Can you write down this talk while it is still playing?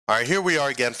All right, here we are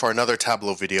again for another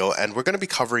Tableau video, and we're going to be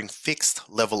covering fixed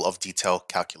level of detail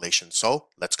calculation. So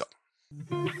let's go.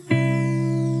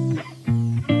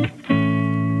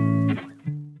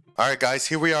 All right, guys,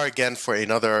 here we are again for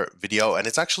another video, and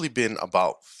it's actually been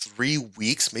about 3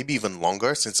 weeks, maybe even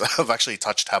longer, since I've actually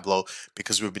touched Tableau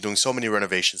because we've been doing so many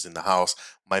renovations in the house.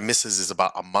 My missus is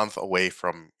about a month away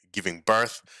from giving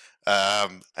birth,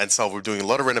 and so we're doing a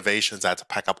lot of renovations. I had to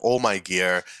pack up all my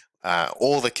gear.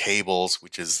 All the cables,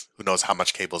 which is who knows how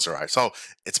much cables there are. So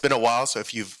it's been a while. So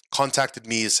if you've contacted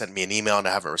me, sent me an email, and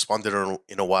I haven't responded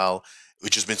in a while,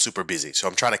 which has been super busy. So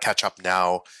I'm trying to catch up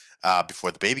now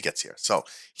before the baby gets here. So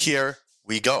here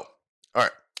we go. All right.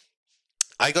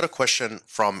 I got a question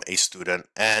from a student,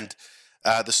 and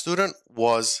the student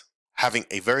was having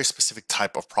a very specific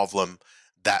type of problem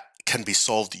that can be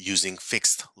solved using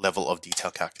fixed level of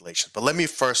detail calculation. But let me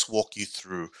first walk you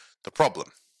through the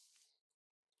problem.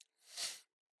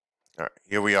 All right,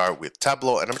 here we are with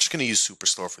Tableau, and I'm just going to use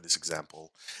Superstore for this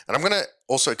example. And I'm going to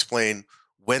also explain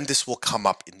when this will come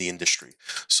up in the industry.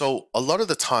 So a lot of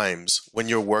the times when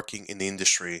you're working in the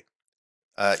industry,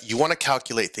 you want to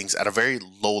calculate things at a very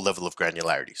low level of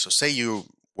granularity. So say you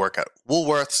work at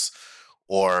Woolworths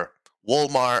or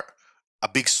Walmart, a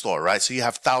big store, right? So you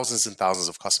have thousands and thousands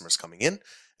of customers coming in,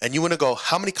 and you want to go,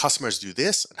 how many customers do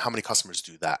this and how many customers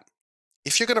do that?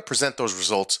 If you're going to present those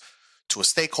results to a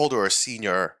stakeholder or a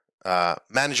senior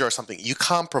manager or something, you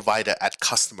can't provide it at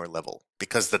customer level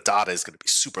because the data is going to be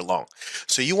super long.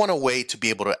 So you want a way to be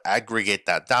able to aggregate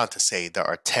that down to say there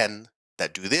are 10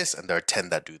 that do this and there are 10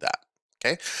 that do that.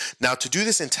 Okay. Now to do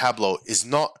this in Tableau is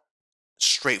not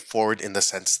straightforward in the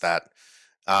sense that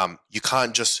you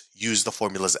can't just use the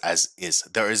formulas as is.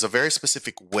 There is a very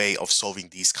specific way of solving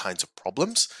these kinds of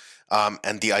problems.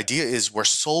 And the idea is we're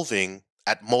solving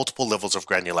at multiple levels of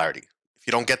granularity. If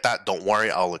you don't get that, don't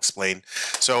worry, I'll explain.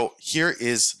 So here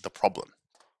is the problem.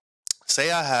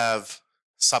 Say I have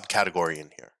subcategory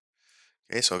in here.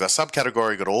 Okay, so I've got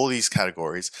subcategory, got all these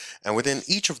categories, and within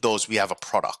each of those we have a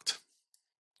product.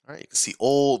 All right, you can see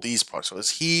all these products. So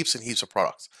there's heaps and heaps of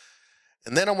products.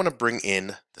 And then I want to bring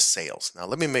in the sales. Now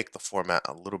let me make the format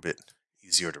a little bit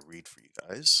easier to read for you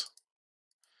guys.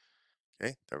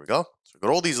 Okay, there we go. So we've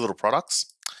got all these little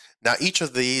products. Now each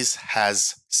of these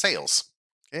has sales.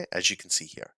 Okay, as you can see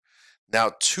here.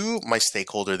 Now to my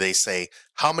stakeholder, they say,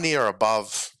 how many are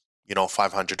above,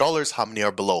 $500? How many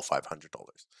are below $500?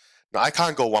 Now I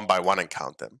can't go one by one and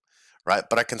count them, right?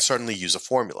 But I can certainly use a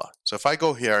formula. So if I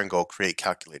go here and go create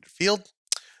calculated field,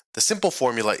 the simple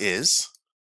formula is,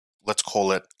 let's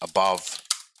call it above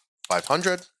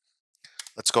 500.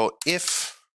 Let's go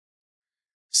if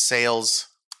sales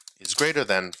is greater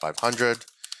than 500,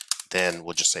 then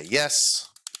we'll just say yes,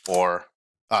 or,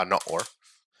 not or,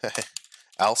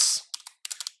 else,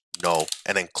 no,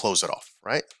 and then close it off,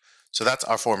 right? So that's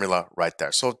our formula right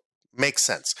there. So it makes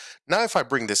sense. Now if I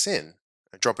bring this in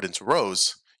and drop it into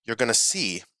rows, you're going to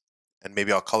see, and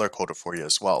maybe I'll color code it for you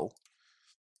as well.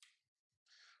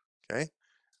 Okay.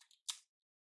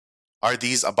 Are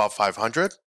these above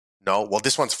 500? No. Well,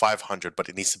 this one's 500, but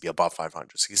it needs to be above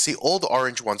 500. So you see all the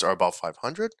orange ones are above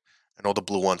 500. And all the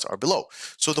blue ones are below.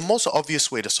 So the most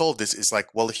obvious way to solve this is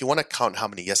like, well, if you want to count how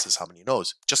many yeses, how many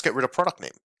nos, just get rid of product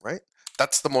name, right?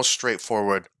 That's the most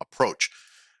straightforward approach.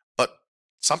 But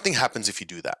something happens if you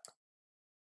do that.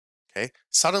 Okay,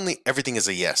 suddenly everything is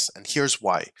a yes. And here's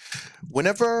why.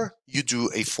 Whenever you do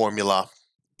a formula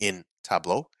in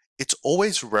Tableau, it's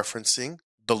always referencing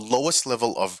the lowest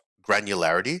level of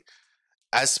granularity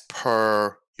as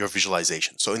per your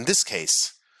visualization. So in this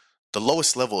case, the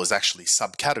lowest level is actually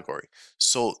subcategory.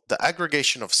 So the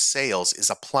aggregation of sales is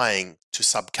applying to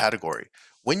subcategory.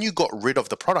 When you got rid of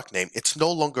the product name, it's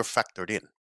no longer factored in.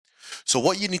 So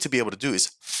what you need to be able to do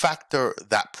is factor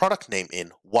that product name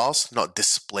in whilst not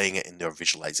displaying it in their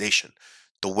visualization.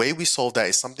 The way we solve that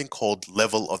is something called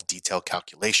level of detail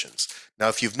calculations. Now,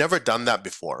 if you've never done that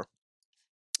before,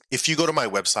 if you go to my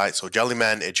website, so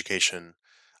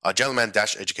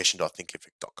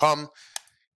jellyman-education.thinkific.com,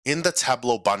 in the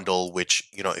Tableau bundle, which,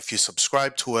 if you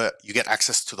subscribe to it, you get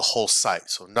access to the whole site.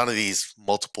 So none of these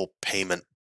multiple payment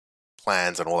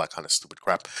plans and all that kind of stupid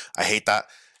crap. I hate that.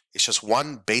 It's just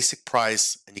one basic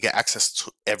price and you get access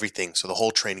to everything. So the whole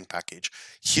training package.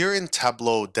 Here in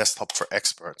Tableau Desktop for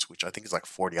Experts, which I think is like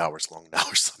 40 hours long now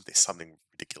or something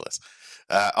ridiculous.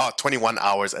 21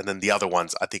 hours. And then the other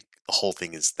ones, I think the whole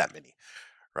thing is that many.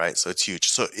 Right? So it's huge.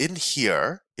 So in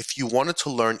here, if you wanted to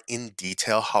learn in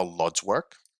detail how LODs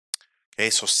work, okay,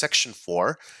 so section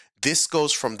 4, this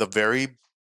goes from the very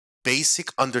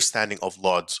basic understanding of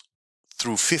LODs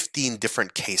through 15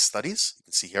 different case studies. You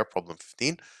can see here, problem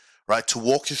 15, right? To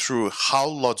walk you through how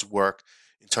LODs work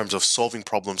in terms of solving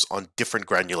problems on different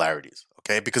granularities,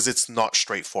 okay? Because it's not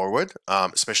straightforward,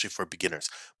 especially for beginners.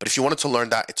 But if you wanted to learn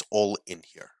that, it's all in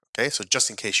here, okay? So just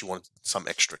in case you want some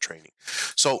extra training.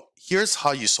 So here's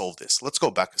how you solve this. Let's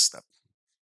go back a step,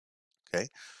 okay?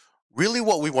 Really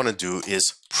what we want to do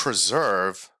is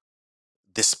preserve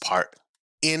this part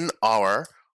in our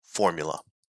formula,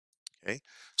 okay?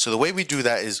 So the way we do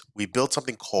that is we build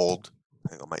something called,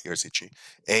 hang on, my ear's itchy,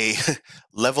 a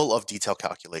level of detail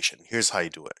calculation. Here's how you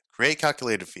do it. Create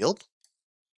calculated field,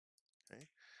 okay?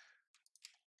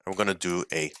 And we're going to do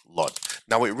a LOD.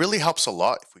 Now it really helps a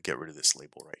lot if we get rid of this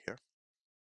label right here,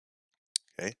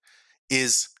 okay,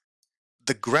 is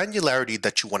the granularity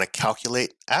that you want to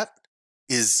calculate at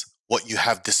is what you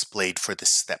have displayed for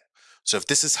this step. So if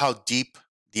this is how deep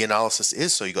the analysis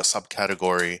is, so you got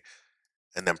subcategory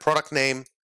and then product name,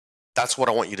 that's what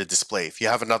I want you to display. If you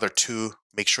have another two,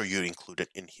 make sure you include it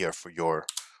in here for your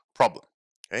problem,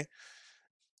 okay?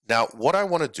 Now, what I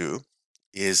want to do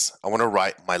is I want to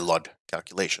write my LOD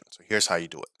calculation. So here's how you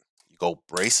do it. You go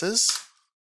braces,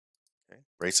 okay,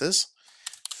 braces,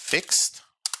 fixed,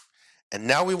 and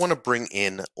now we want to bring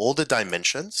in all the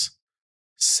dimensions,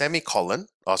 semicolon,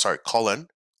 colon,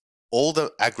 all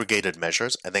the aggregated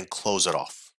measures, and then close it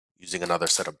off using another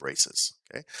set of braces,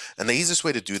 okay? And the easiest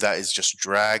way to do that is just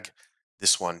drag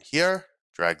this one here,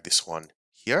 drag this one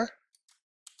here,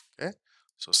 okay?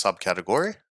 So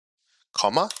subcategory,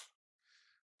 comma,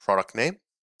 product name,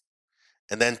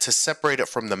 and then to separate it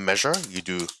from the measure, you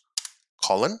do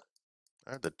colon,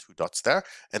 the two dots there,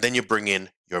 and then you bring in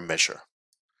your measure,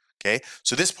 okay?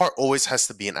 So this part always has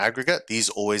to be an aggregate. These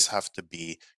always have to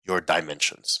be your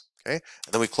dimensions, okay?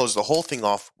 And then we close the whole thing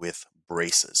off with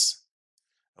braces.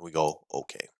 And we go,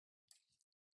 okay.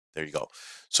 There you go.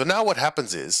 So now what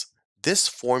happens is this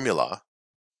formula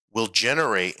will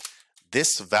generate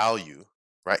this value,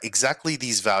 right? Exactly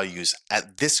these values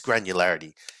at this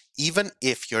granularity, even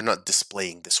if you're not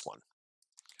displaying this one,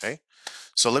 okay?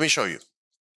 So let me show you.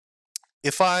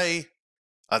 If I,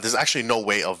 there's actually no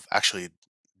way of actually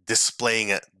displaying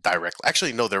it directly.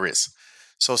 Actually, no, there is.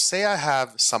 So say I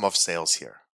have sum of sales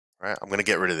here, right? I'm going to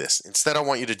get rid of this. Instead, I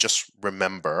want you to just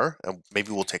remember, and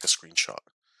maybe we'll take a screenshot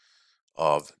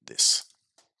of this.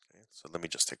 Okay, so let me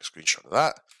just take a screenshot of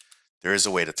that. There is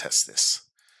a way to test this.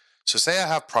 So say I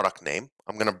have product name.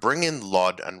 I'm going to bring in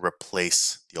LOD and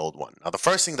replace the old one. Now, the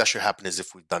first thing that should happen is,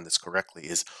 if we've done this correctly,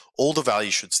 is all the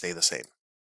values should stay the same.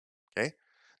 Okay.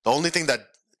 The only thing that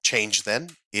changed then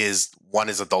is one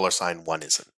is a $, one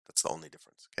isn't. That's the only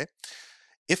difference. Okay.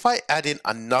 If I add in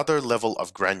another level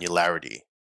of granularity,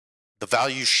 the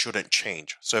values shouldn't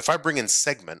change. So if I bring in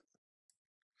segment,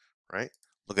 right?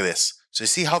 Look at this. So you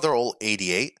see how they're all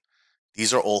 88?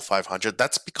 These are all 500.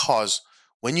 That's because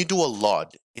when you do a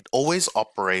LOD, it always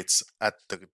operates at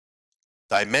the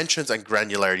dimensions and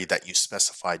granularity that you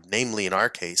specified, namely in our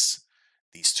case,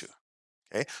 these two.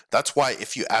 Okay. That's why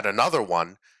if you add another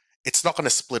one, it's not going to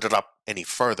split it up any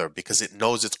further because it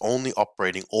knows it's only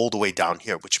operating all the way down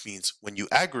here, which means when you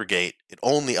aggregate, it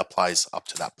only applies up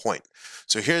to that point.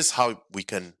 So here's how we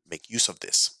can make use of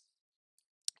this.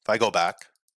 If I go back,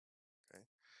 okay,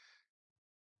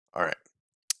 all right,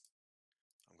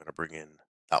 I'm going to bring in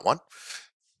that one.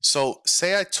 So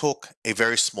say I took a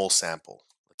very small sample,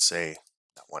 let's say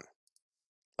that one,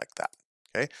 like that,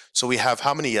 okay? So we have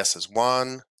how many yeses?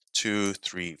 1, 2,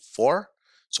 3, 4.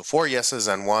 So 4 yeses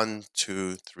and 1,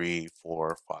 2, 3,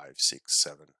 4, 5, 6,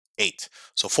 7, 8.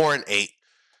 So 4 and 8.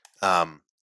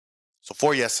 So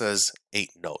 4 yeses, 8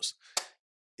 no's.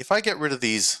 If I get rid of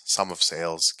these sum of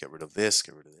sales, get rid of this,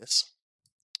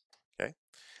 okay,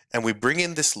 and we bring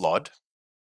in this LOD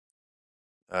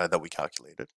that we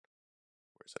calculated.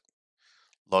 Where is it?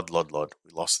 LOD.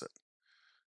 We lost it.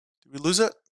 Did we lose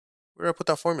it? Where did I put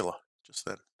that formula? Just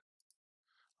then.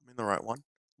 I'm in the right one.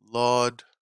 LOD.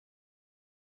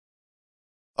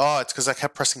 Oh, it's because I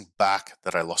kept pressing back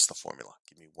that I lost the formula.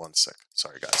 Give me 1 sec.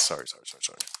 Sorry, guys. Sorry.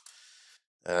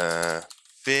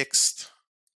 Fixed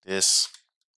this.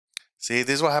 See,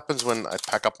 this is what happens when I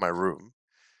pack up my room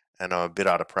and I'm a bit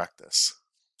out of practice.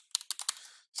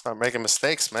 Start making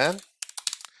mistakes, man.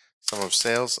 Sum of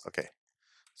sales. Okay.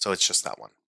 So it's just that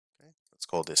one. Okay. Let's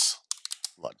call this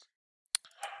LOD.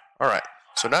 All right.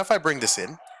 So now if I bring this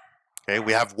in, okay,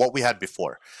 we have what we had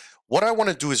before. What I want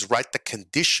to do is write the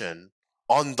condition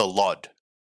on the LOD.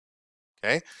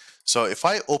 Okay, so if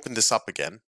I open this up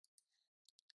again,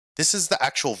 this is the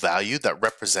actual value that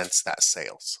represents that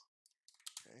sales.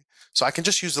 Okay, so I can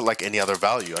just use it like any other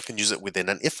value. I can use it within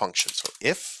an if function. So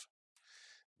if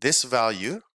this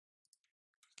value,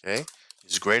 okay,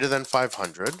 is greater than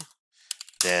 500,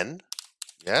 then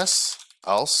yes,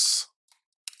 else,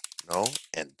 no,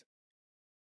 end.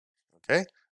 Okay,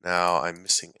 now I'm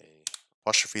missing a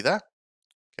apostrophe there.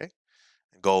 Okay,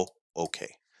 and go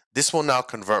OK. This will now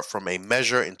convert from a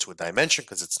measure into a dimension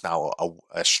because it's now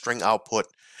a string output.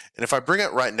 And if I bring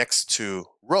it right next to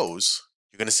rows,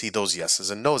 you're going to see those yeses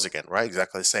and nos again, right?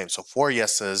 Exactly the same. So 4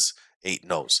 yeses, 8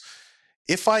 nos.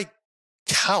 If I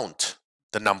count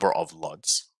the number of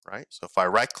LODs, right? So if I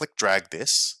right click drag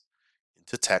this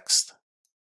into text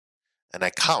and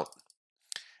I count,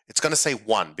 it's going to say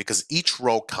 1 because each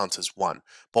row counts as 1.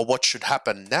 But what should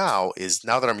happen now is,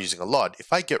 now that I'm using a LOD,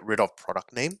 if I get rid of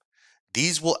product name,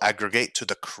 these will aggregate to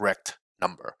the correct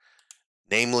number,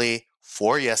 namely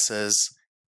 4 yeses,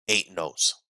 8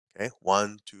 nos. Okay,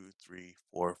 1, 2, 3,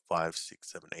 4, 5,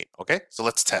 6, 7, 8. Okay, so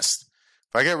let's test.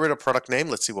 If I get rid of product name,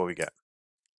 let's see what we get.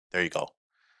 There you go.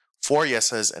 4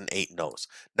 yeses and 8 nos.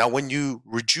 Now, when you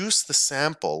reduce the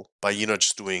sample by,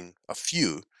 just doing a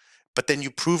few, but then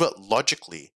you prove it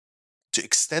logically, to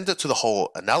extend it to the whole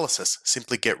analysis,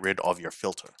 simply get rid of your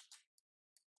filter.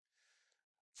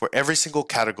 For every single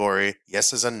category,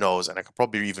 yeses and nos, and I could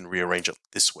probably even rearrange it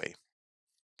this way,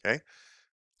 okay?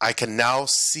 I can now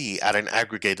see at an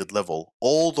aggregated level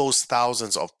all those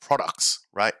thousands of products,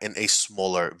 right, in a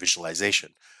smaller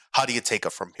visualization. How do you take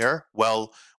it from here?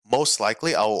 Well, most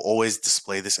likely I will always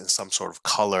display this in some sort of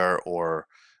color or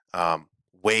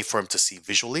way for him to see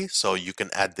visually. So you can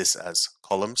add this as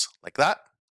columns like that,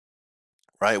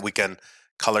 right? We can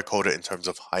color code it in terms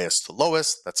of highest to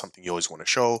lowest. That's something you always want to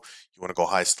show. You want to go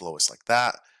highest to lowest like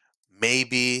that.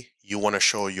 Maybe you want to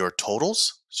show your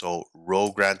totals. So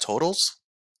row grand totals.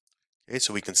 Okay,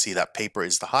 so we can see that paper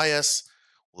is the highest.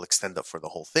 We'll extend that for the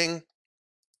whole thing.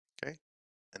 Okay,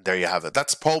 and there you have it.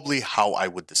 That's probably how I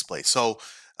would display. So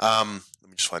let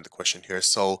me just find the question here.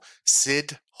 So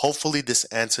Sid, hopefully this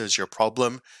answers your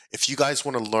problem. If you guys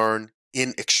want to learn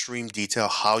in extreme detail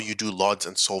how you do LODs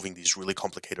and solving these really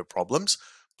complicated problems,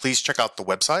 please check out the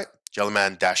website,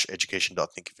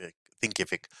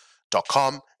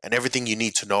 jellyman-education.thinkific.com, and everything you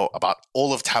need to know about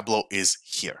all of Tableau is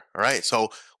here. All right. So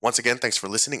once again, thanks for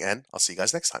listening, and I'll see you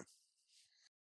guys next time.